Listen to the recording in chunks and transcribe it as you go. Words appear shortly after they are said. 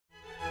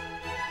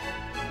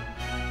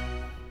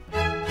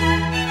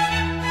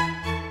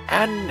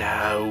And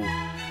now,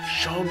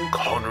 Sean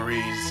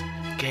Connery's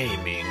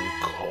Gaming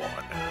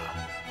Corner.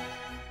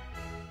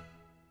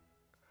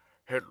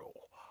 Hello,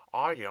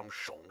 I am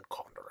Sean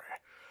Connery.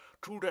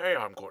 Today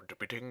I'm going to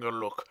be taking a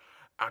look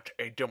at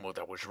a demo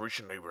that was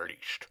recently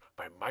released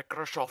by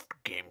Microsoft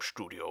Game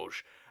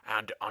Studios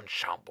and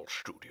Ensemble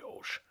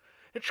Studios.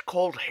 It's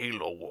called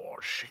Halo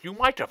Wars. You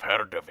might have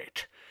heard of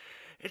it.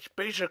 It's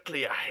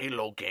basically a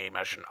Halo game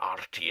as an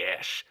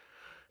RTS.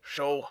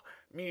 So,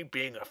 me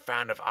being a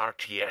fan of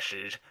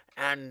RTSs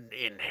and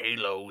in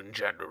Halo in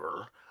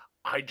general,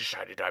 I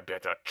decided I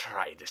better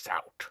try this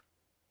out.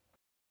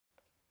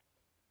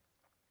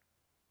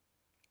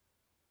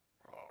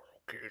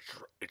 Okay,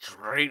 it's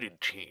rated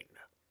teen.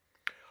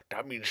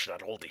 That means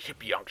that all the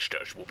hip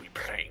youngsters will be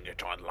playing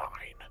it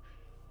online.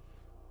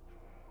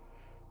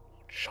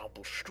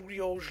 Ensemble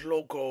Studios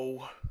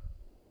logo,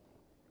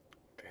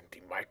 then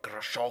the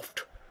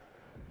Microsoft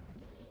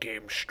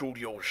Game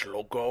Studios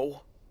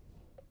logo.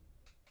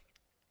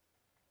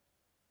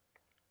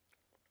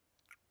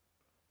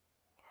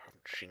 I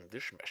haven't seen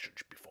this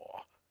message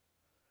before.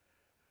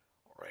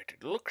 Alright,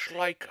 it looks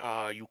like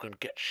you can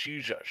get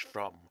Caesars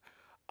from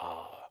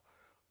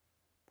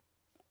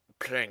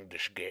playing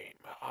this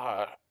game.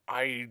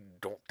 I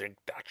don't think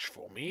that's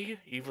for me,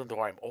 even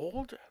though I'm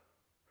old.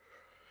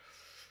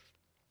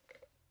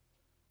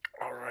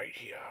 Alright,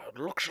 here. It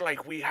looks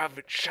like we have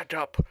it set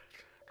up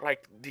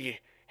like the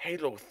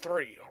Halo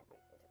 3.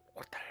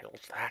 What the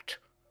hell's that?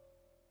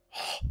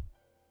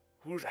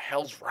 Who the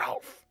hell's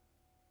Ralph?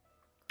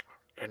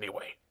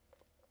 Anyway.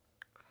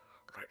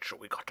 Right, so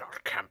we got our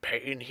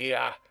campaign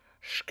here,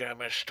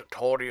 skirmish,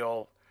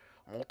 tutorial,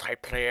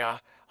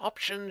 multiplayer,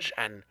 options,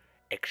 and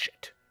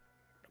exit.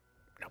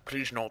 Now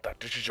please note that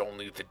this is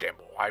only the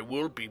demo. I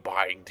will be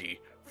buying the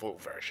full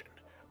version.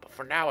 But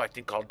for now, I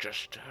think I'll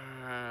just,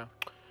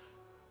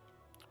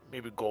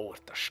 maybe go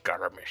with the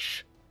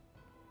skirmish.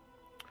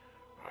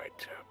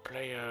 Alright,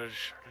 players,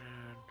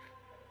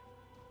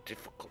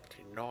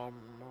 difficulty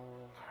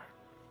normal.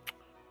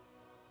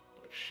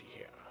 Let's see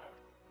here.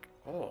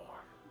 Oh,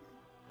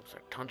 looks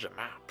like tons of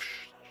maps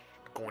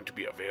going to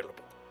be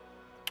available.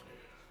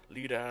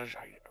 Leaders,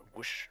 I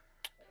wish.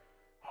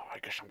 Oh, I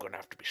guess I'm gonna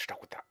have to be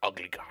stuck with that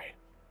ugly guy.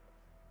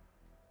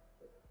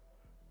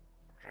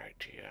 Right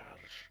here,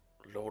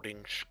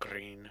 loading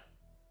screen.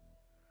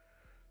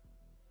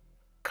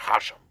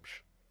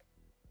 Chasms.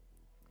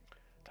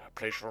 That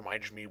place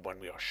reminds me when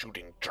we are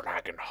shooting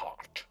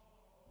Dragonheart.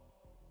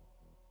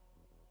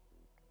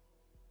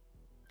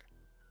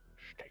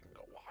 It's taking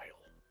a while.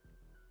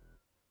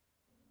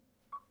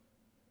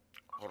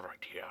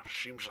 Alright, here,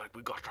 seems like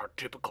we got our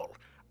typical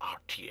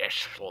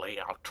RTS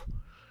layout.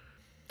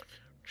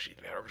 See,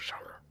 there's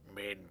our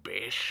main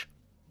base.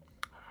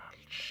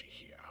 Let's see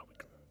here, we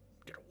can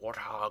get a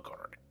warthog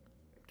or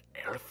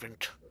an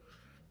elephant.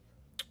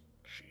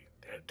 See,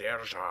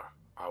 there's our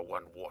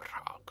one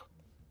warthog.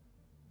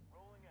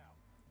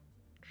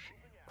 See,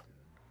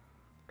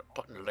 the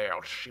button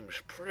layout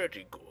seems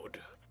pretty good.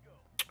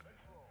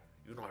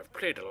 You know, I've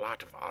played a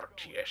lot of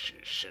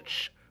RTSs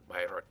since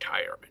my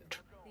retirement.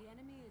 The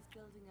enemy is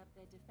building up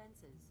their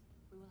defenses.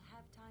 We will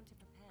have time to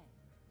prepare.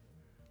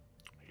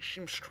 He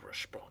seems to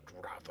respond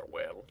rather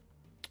well.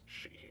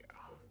 See here,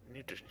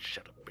 need to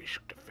set up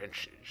basic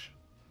defenses.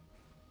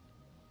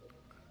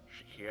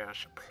 See here,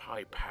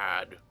 supply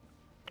pad.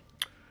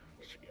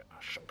 See here,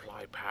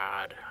 supply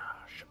pad,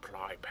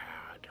 supply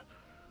pad,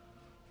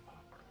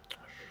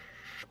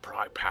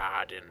 supply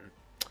pad, and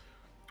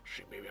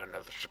see maybe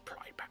another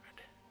supply pad.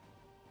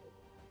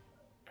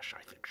 Yes,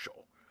 I think so.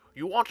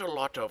 You want a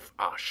lot of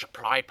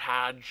supply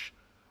pads,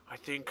 I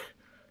think,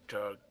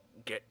 to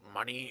get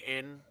money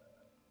in.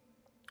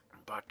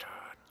 But,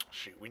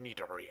 see, we need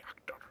a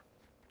reactor.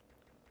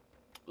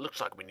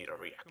 Looks like we need a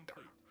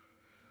reactor.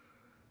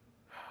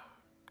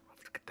 I'll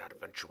have to get that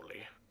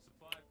eventually.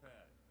 Supply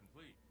pad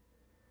complete.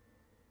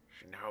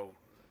 See, now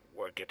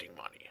we're getting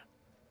money.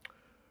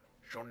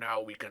 So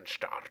now we can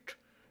start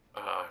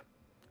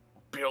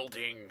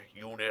building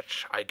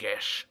units, I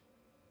guess.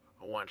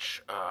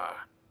 Once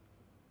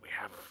we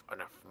have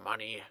enough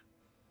money.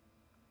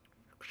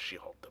 See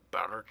all the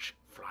birds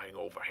flying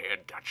overhead.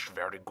 That's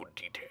very good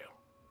detail.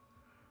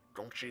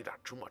 Don't see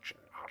that too much in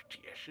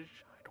RTSs,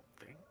 I don't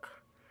think.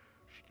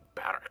 See,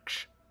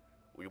 barracks.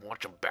 We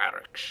want some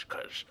barracks,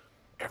 because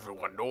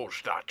everyone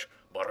knows that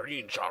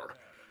Marines are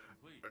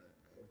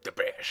the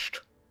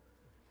best.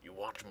 You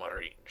want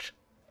Marines.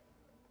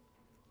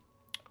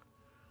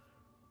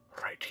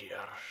 Right here,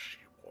 see,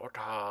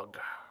 Warthog.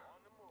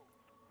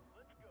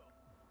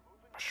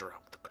 Mess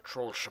around with the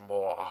controls some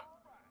more.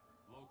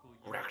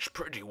 Reacts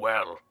pretty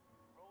well,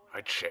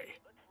 I'd say.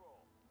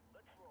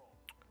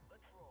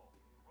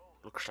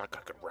 Looks like I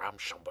could ram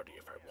somebody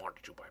if I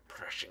wanted to by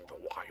pressing the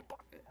Y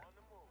button.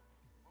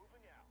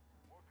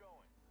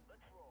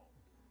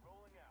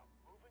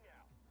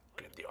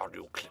 Again, the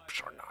audio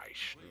clips are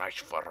nice.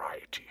 Nice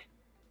variety.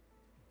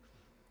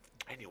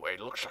 Anyway,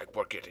 looks like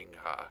we're getting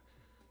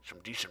some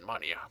decent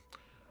money.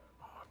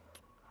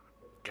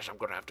 Guess I'm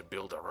gonna have to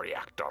build a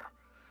reactor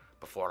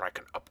before I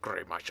can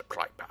upgrade my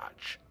supply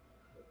pads.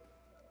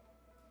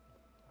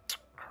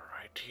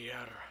 right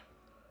here.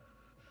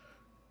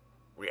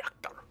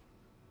 Reactor.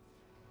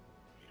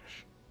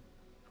 Yes.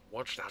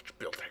 Once that's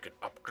built, I can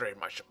upgrade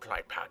my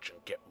supply pads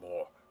and get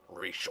more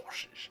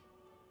resources.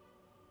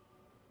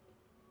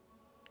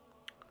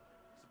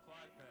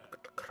 Supply pad. Look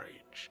at the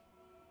cranes.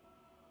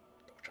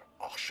 Those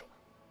are awesome.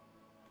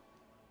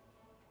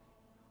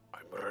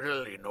 I'm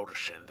really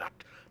noticing that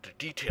the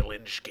detail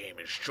in this game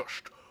is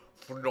just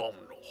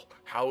phenomenal.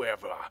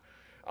 However,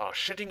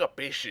 setting up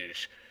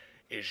bases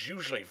is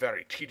usually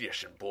very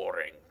tedious and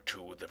boring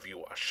to the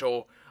viewer,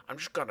 so I'm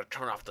just gonna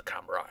turn off the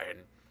camera and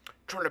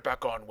turn it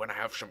back on when I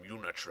have some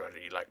units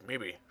ready, like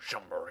maybe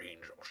some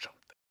Marines or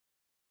something.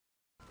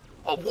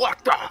 Oh,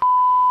 what the?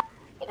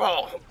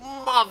 Oh,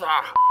 mother!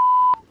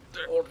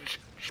 Oh,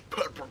 these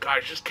purple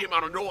guys just came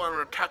out of nowhere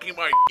and attacking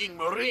my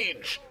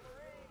Marines.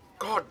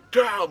 God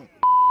damn!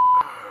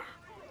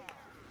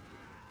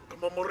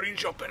 Come on,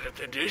 Marines, you're better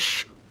than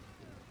this.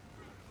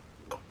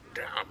 God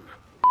damn.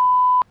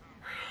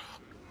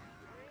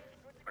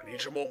 I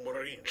need some more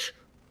Marines.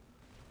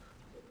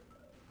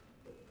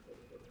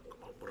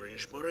 Come on,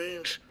 Marines,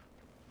 Marines.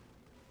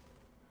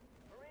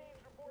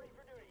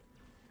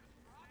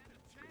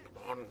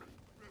 Come on.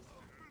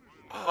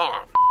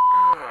 Ah.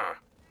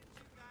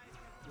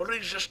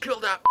 Marines just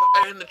killed that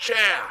in the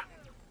chair.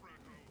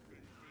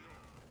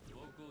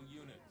 Local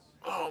units.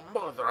 Oh,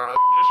 mother.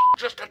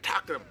 Just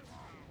attack them.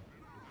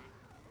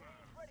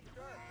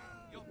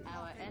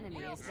 Our enemy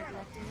is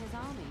neglecting his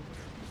army.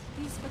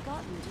 He's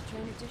forgotten to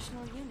train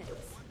additional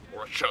units.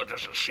 Well, it sure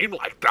doesn't seem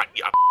like that,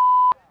 ya.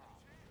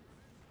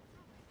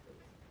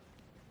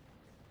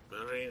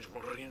 Marines,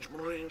 Marines,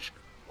 Marines.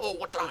 Oh,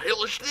 what the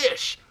hell is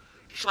this?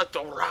 It's like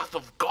the wrath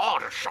of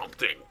God or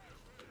something.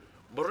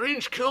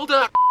 Marines killed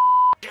that.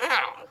 Yeah,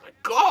 oh my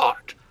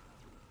God.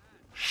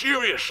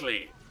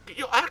 Seriously, get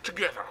your act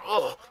together.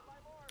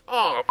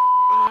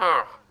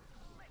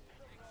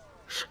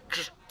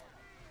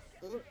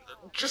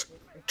 Just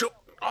do.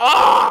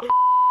 Ah!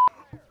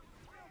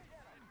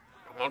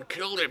 Come on,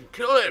 kill him,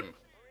 kill him.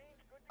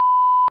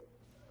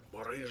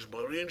 Marines,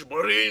 Marines,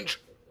 Marines.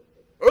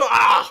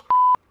 Ah!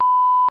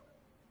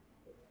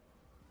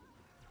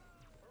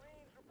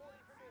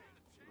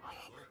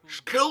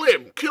 Just kill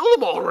him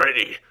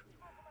already.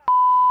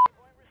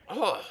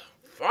 Oh,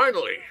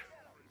 finally.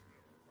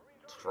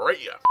 That's right,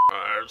 you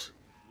f***ers.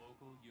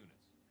 Local units.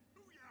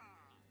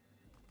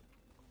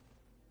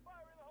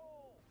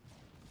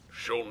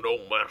 Show no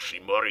mercy,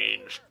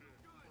 Marines.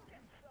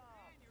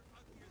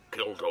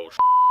 Kill those.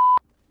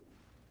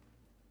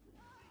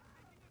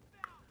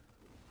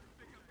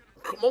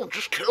 Come on,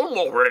 just kill them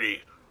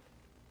already.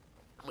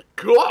 Oh my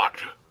God.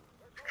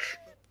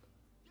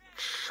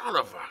 Son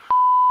of a...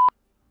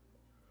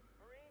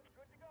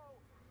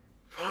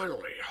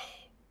 Finally.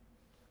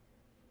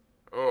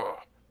 Oh.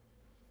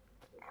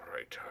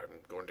 Alright, I'm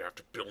going to have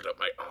to build up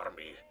my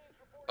army.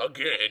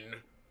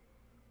 Again.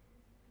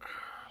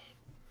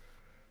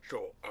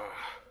 So,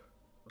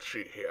 let's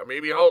see here.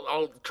 Maybe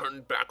I'll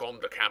turn back on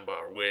the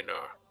camera when,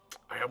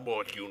 I have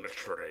more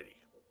units ready.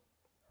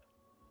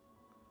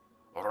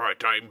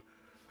 Alright, I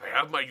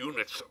have my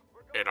units,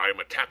 and I'm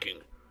attacking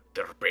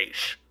their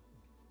base.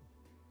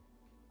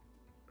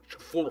 It's a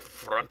full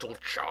frontal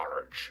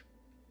charge.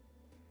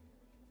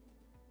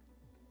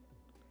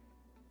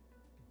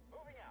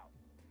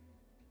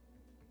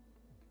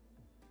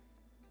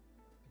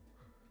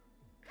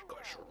 These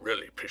guys are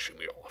really pissing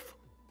me off.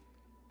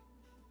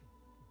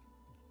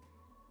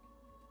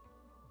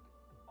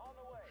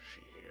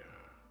 See here.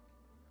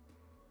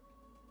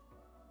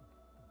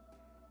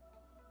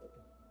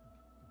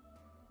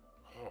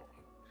 Oh,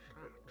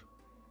 shit.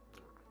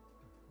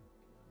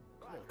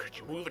 Come on, could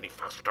you move any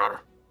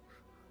faster?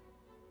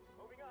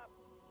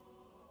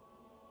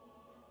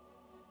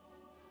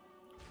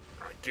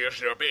 Right, there's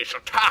their base.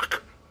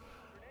 Attack!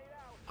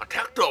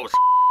 Attack those!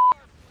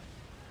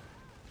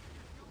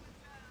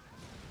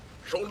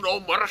 Show no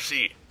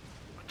mercy!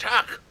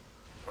 Attack!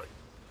 Right.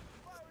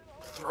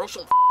 Throw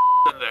some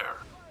in there.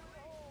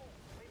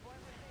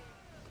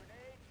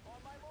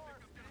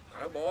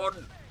 Come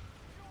on!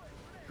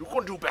 You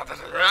can do better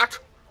than that!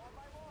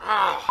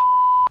 Ah!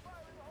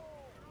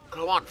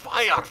 Come on,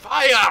 fire!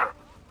 Fire!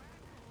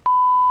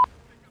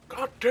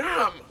 God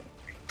damn!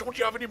 Don't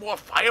you have any more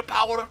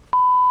firepower?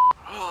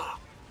 Ah!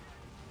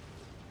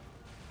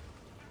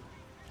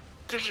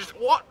 This is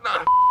what the...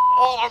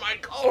 Oh my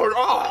God!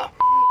 Oh!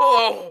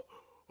 Oh!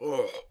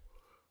 Oh!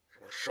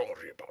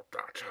 Sorry about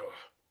that.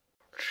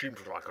 It seems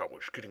like I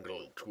was getting a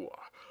little too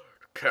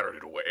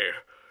carried away.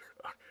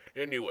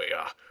 Anyway,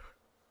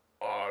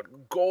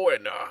 go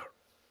and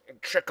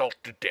check out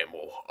the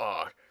demo.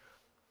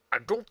 I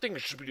don't think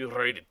it should be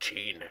rated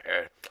teen.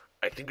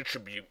 I think it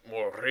should be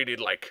more rated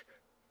like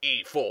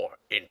E4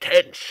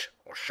 intense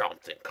or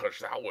something, cause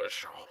that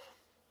was.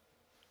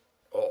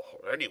 Oh,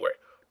 anyway,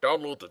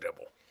 download the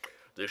demo.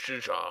 This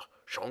is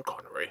Sean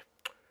Connery,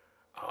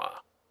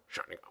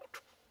 signing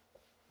out.